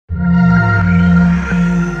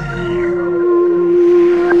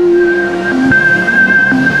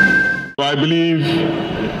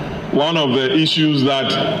one of the issues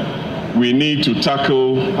that we need to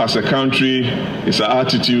tackle as a country is our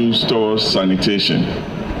attitudes towards sanitation.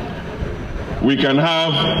 We can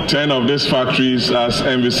have 10 of these factories as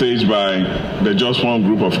envisaged by the Just One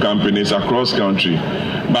group of companies across country.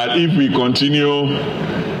 But if we continue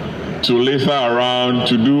to lither around,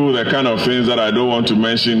 to do the kind of things that I don't want to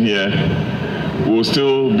mention here, we'll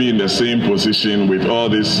still be in the same position with all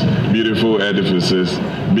these beautiful edifices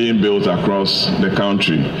being built across the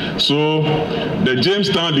country. So the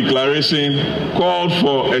Jamestown Declaration called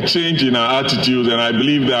for a change in our attitudes, and I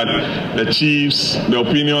believe that the chiefs, the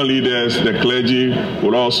opinion leaders, the clergy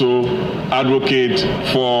will also advocate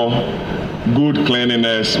for good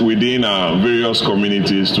cleanliness within our various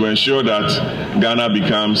communities to ensure that Ghana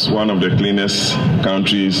becomes one of the cleanest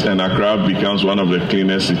countries and Accra becomes one of the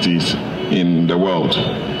cleanest cities in the world.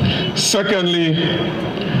 Secondly,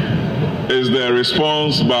 is the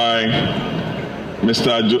response by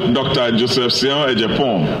Dr. Joseph Sion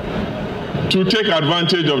Ejepon to take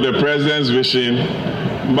advantage of the President's vision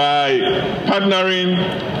by partnering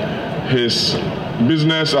his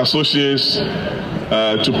business associates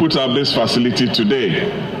to put up this facility today.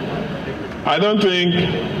 I don't think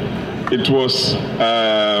it was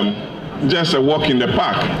just a walk in the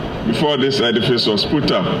park before this edifice was put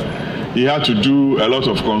up. He had to do a lot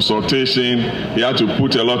of consultation, he had to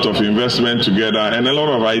put a lot of investment together and a lot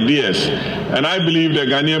of ideas. And I believe the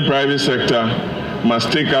Ghanaian private sector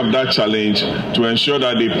must take up that challenge to ensure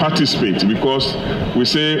that they participate, because we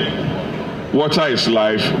say water is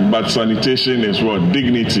life, but sanitation is what?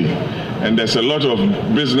 Dignity. And there's a lot of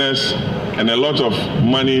business and a lot of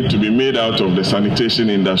money to be made out of the sanitation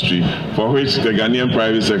industry, for which the Ghanaian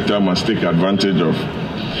private sector must take advantage of.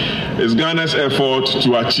 It's Ghana's effort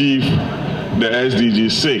to achieve the SDG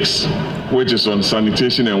 6, which is on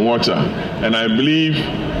sanitation and water. And I believe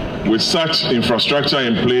with such infrastructure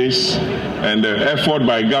in place and the effort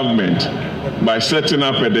by government, by setting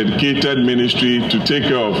up a dedicated ministry to take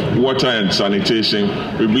care of water and sanitation,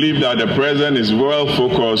 we believe that the President is well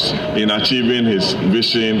focused in achieving his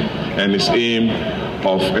vision and his aim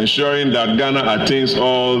of ensuring that Ghana attains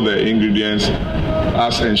all the ingredients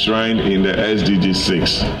as enshrined in the SDG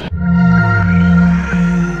 6.